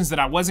honorable mentions that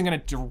I wasn't gonna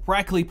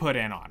directly put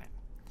in on it.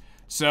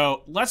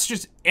 So let's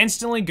just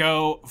instantly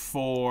go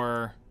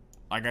for,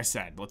 like I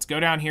said, let's go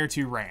down here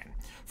to Ran.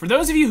 For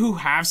those of you who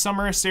have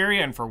Summer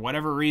Asteria and for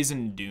whatever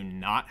reason do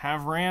not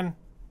have Ran,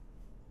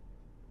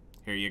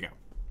 here you go.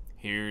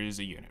 Here's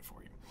a unit for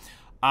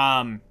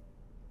you.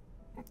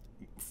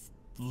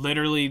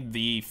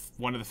 Literally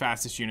one of the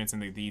fastest units in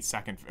the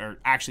second, or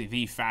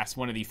actually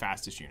one of the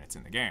fastest units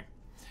in the game.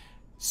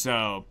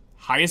 So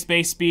highest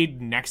base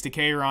speed next to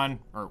Kayron,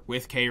 or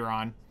with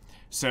Kayron.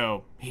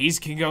 So he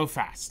can go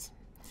fast.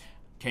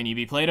 Can you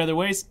be played other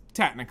ways?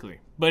 Technically,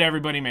 but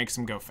everybody makes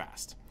him go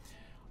fast.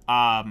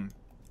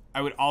 I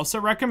would also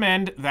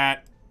recommend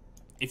that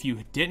if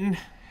you didn't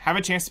have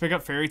a chance to pick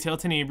up Fairy Tale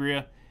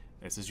Tenebria,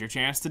 this is your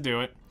chance to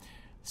do it.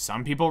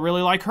 Some people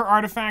really like her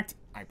artifact.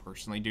 I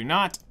personally do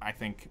not. I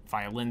think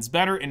Violin's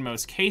better in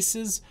most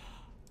cases.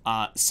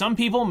 Some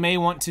people may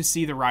want to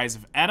see the rise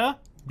of Edda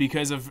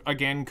because of,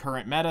 again,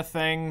 current meta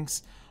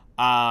things.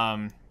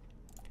 I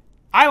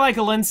like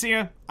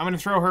Alencia. I'm going to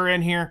throw her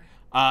in here.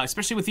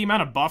 Especially with the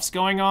amount of buffs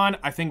going on,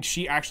 I think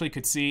she actually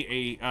could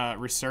see a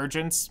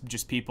resurgence.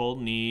 Just people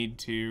need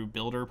to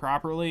build her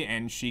properly,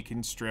 and she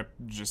can strip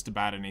just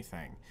about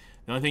anything.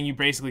 The only thing you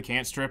basically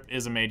can't strip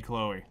is a Maid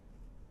Chloe.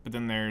 But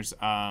then there's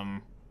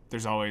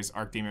always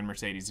Archdemon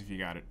Mercedes if you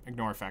got it.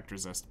 Ignore Effect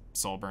Resist.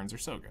 Soul Burns are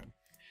so good.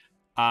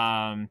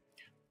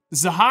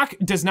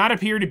 Zahak does not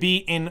appear to be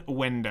in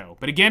window.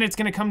 But again, it's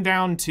going to come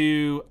down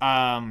to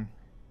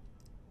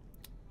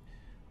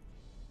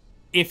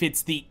if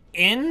it's the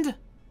end...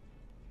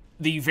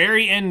 The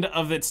very end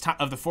of the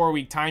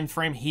 4-week time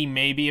frame, he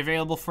may be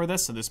available for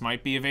this, so this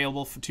might be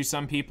available to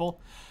some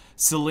people.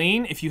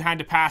 Celine, if you had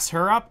to pass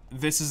her up,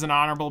 this is an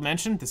honorable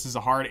mention. This is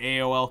a hard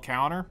AOL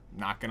counter,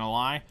 not gonna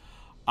lie.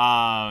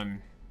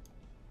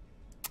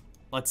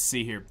 Let's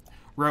see here.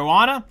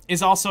 Rowana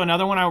is also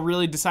another one I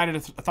really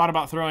thought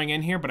about throwing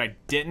in here, but I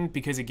didn't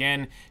because,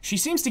 again, she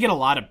seems to get a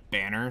lot of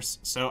banners,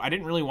 so I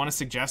didn't really want to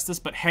suggest this,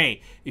 but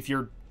hey, if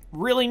you're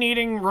really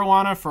needing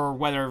Rowana for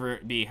whether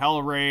it be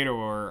Hell Raid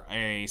or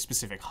a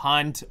specific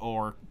hunt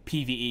or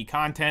PvE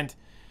content,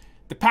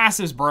 the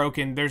passive's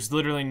broken. There's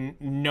literally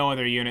no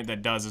other unit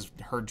that does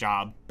her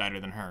job better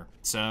than her.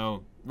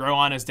 So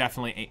Rowana is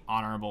definitely an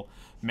honorable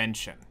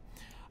mention.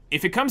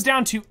 If it comes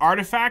down to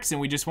artifacts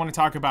and we just want to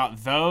talk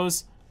about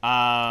those,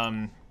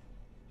 in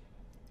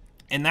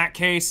that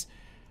case,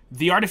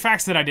 the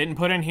artifacts that I didn't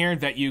put in here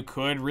that you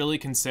could really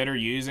consider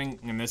using,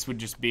 and this would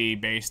just be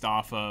based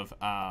off of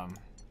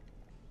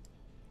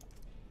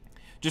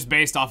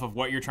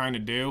what you're trying to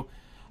do,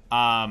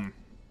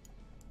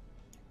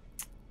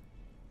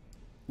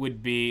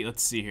 would be,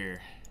 let's see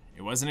here.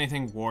 It wasn't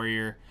anything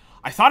warrior.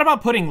 I thought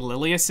about putting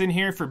Lilius in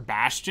here for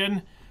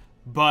Bastion,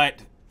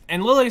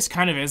 and Lilius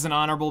kind of is an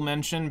honorable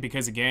mention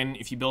because, again,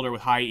 if you build her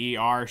with high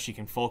ER, she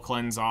can full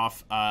cleanse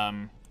off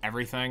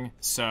everything.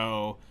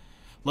 So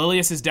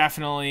Lilius is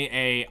definitely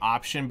a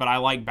option, but I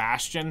like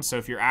Bastion. So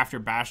if you're after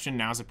Bastion,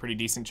 now's a pretty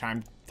decent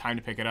time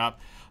to pick it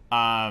up.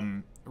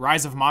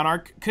 Rise of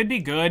Monarch could be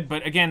good,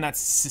 but again, that's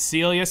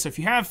Cecilia. So if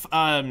you have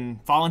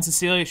Fallen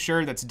Cecilia,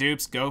 sure, that's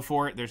dupes. Go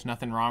for it. There's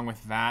nothing wrong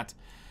with that.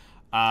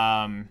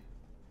 And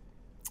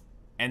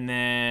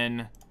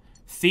then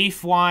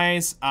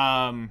Thief-wise,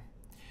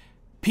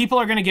 people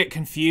are going to get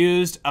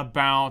confused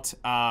about,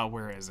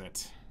 where is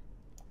it?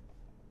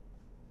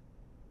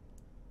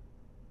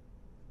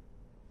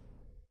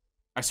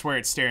 I swear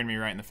it's staring me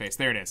right in the face.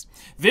 There it is.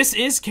 This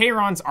is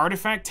Kayron's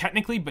artifact,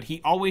 technically, but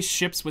he always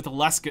ships with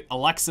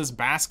Alexa's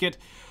basket.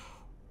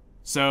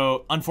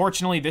 So,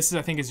 unfortunately, this,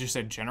 I think, is just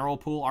a general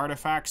pool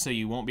artifact, so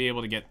you won't be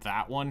able to get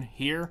that one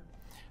here.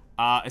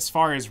 As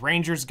far as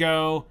Rangers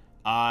go,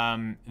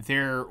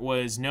 there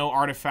was no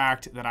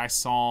artifact that I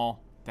saw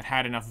that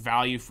had enough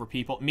value for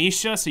people.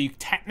 Misha, so you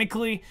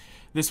technically,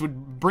 this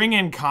would bring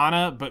in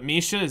Kana, but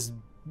Misha is,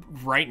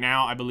 right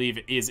now, I believe,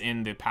 is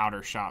in the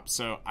powder shop.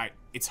 So,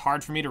 it's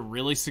hard for me to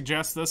really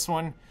suggest this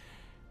one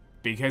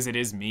because it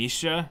is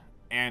Misha,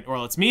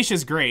 it's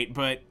Misha's great,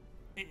 but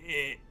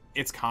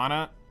it's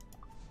Kana.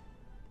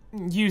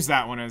 Use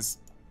that one as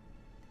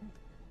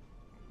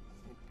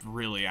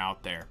really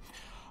out there.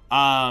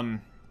 Etika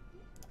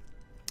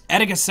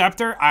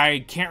Scepter,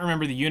 I can't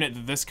remember the unit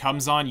that this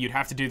comes on. You'd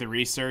have to do the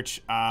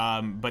research,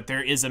 but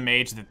there is a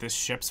mage that this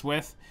ships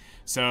with.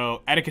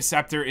 So Etika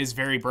Scepter is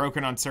very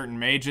broken on certain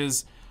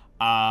mages.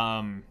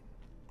 Of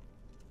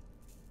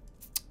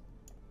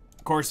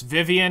course,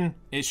 Vivian,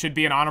 it should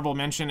be an honorable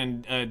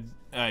mention,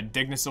 and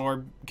Dignus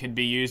Orb can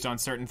be used on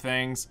certain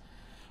things.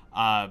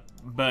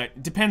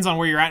 But depends on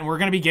where you're at, and we're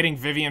going to be getting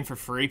Vivian for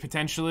free,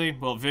 potentially.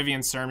 Well,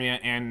 Vivian, Sirmia,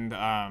 and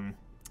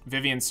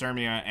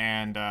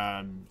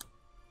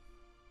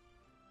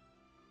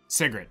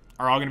Sigrid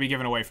are all going to be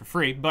given away for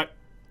free, but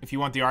if you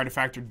want the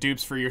artifact or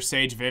dupes for your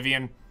Sage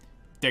Vivian,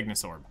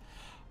 Dignisorb.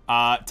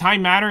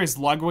 Time Matter is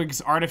Ludwig's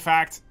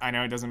artifact. I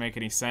know it doesn't make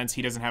any sense.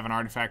 He doesn't have an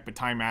artifact, but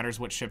Time Matter is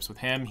what ships with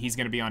him. He's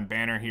going to be on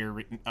banner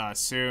here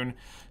soon.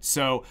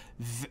 So,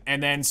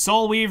 and then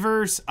Soul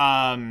Weavers.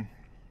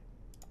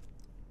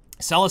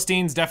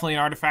 Celestine's definitely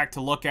an artifact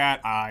to look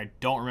at. I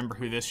don't remember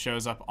who this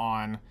shows up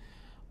on.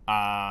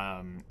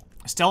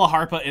 Stella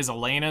Harpa is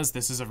Elena's.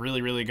 This is a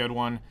really, really good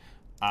one.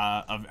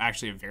 Of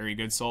actually a very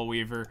good Soul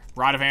Weaver.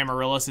 Rod of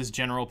Amaryllis is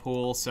general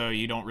pool, so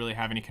you don't really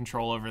have any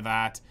control over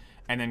that.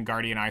 And then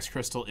Guardian Ice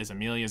Crystal is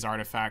Amelia's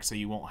artifact, so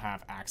you won't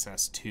have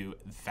access to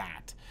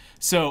that.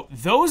 So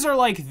those are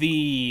like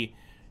the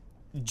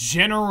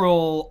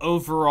general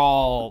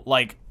overall,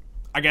 like,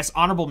 I guess,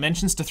 honorable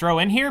mentions to throw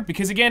in here,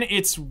 because again,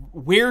 it's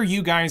where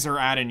you guys are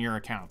at in your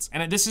accounts.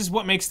 And this is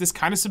what makes this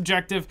kind of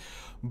subjective,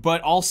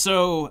 but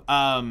also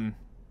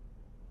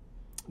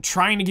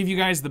trying to give you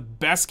guys the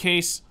best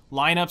case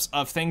lineups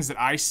of things that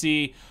I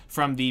see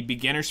from the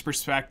beginner's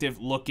perspective,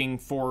 looking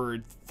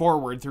forward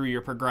through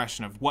your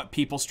progression of what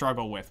people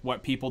struggle with,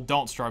 what people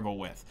don't struggle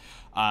with,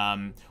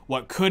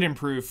 what could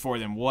improve for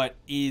them, what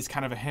is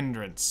kind of a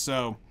hindrance.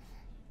 So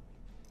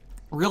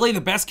really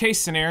the best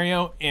case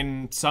scenario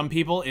in some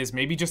people is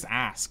maybe just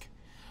ask,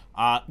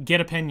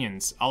 get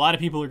opinions. A lot of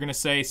people are going to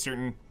say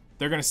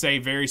they're going to say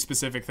very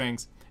specific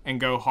things and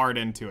go hard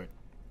into it.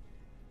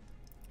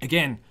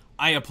 Again,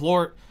 I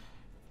implore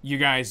you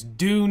guys,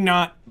 do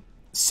not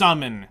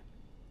summon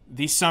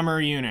the summer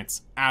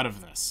units out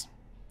of this.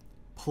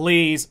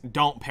 Please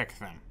don't pick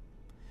them.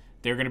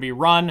 They're going to be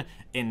run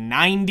in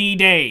 90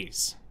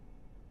 days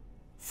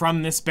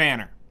from this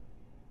banner.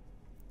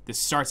 This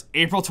starts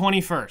April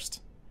 21st.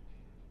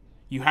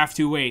 You have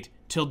to wait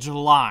till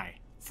July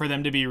for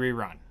them to be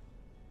rerun.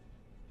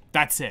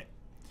 That's it.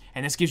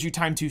 And this gives you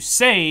time to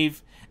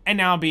save and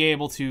now be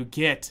able to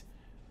get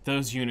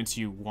those units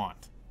you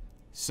want.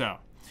 So,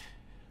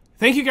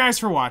 thank you guys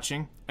for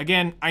watching.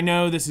 Again, I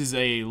know this is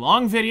a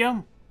long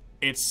video.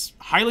 It's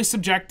highly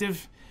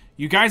subjective.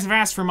 You guys have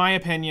asked for my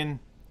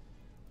opinion.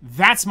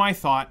 That's my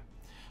thought.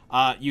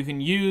 You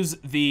can use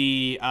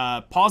the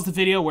pause the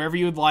video wherever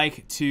you would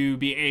like to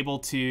be able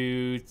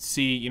to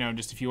see, you know,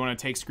 just if you want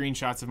to take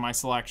screenshots of my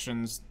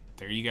selections,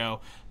 there you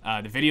go.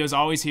 The video is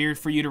always here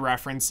for you to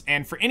reference.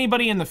 And for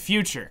anybody in the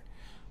future,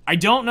 I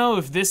don't know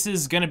if this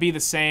is going to be the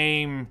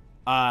same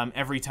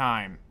every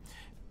time.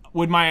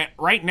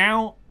 Right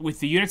now, with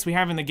the units we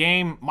have in the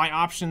game, my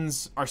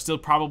options are still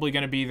probably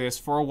going to be this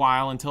for a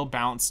while until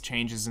balance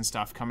changes and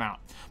stuff come out.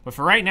 But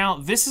for right now,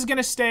 this is going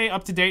to stay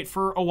up to date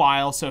for a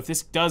while, so if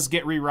this does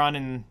get rerun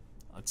in,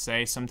 let's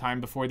say,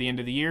 sometime before the end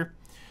of the year,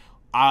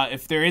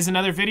 if there is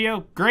another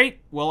video, great,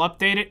 we'll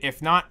update it.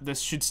 If not, this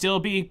should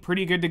still be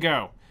pretty good to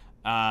go.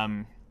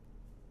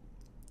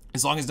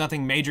 As long as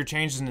nothing major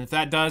changes, and if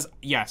that does,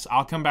 yes,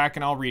 I'll come back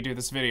and I'll redo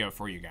this video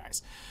for you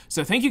guys.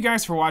 So thank you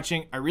guys for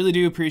watching. I really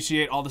do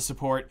appreciate all the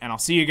support, and I'll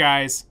see you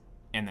guys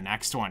in the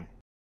next one.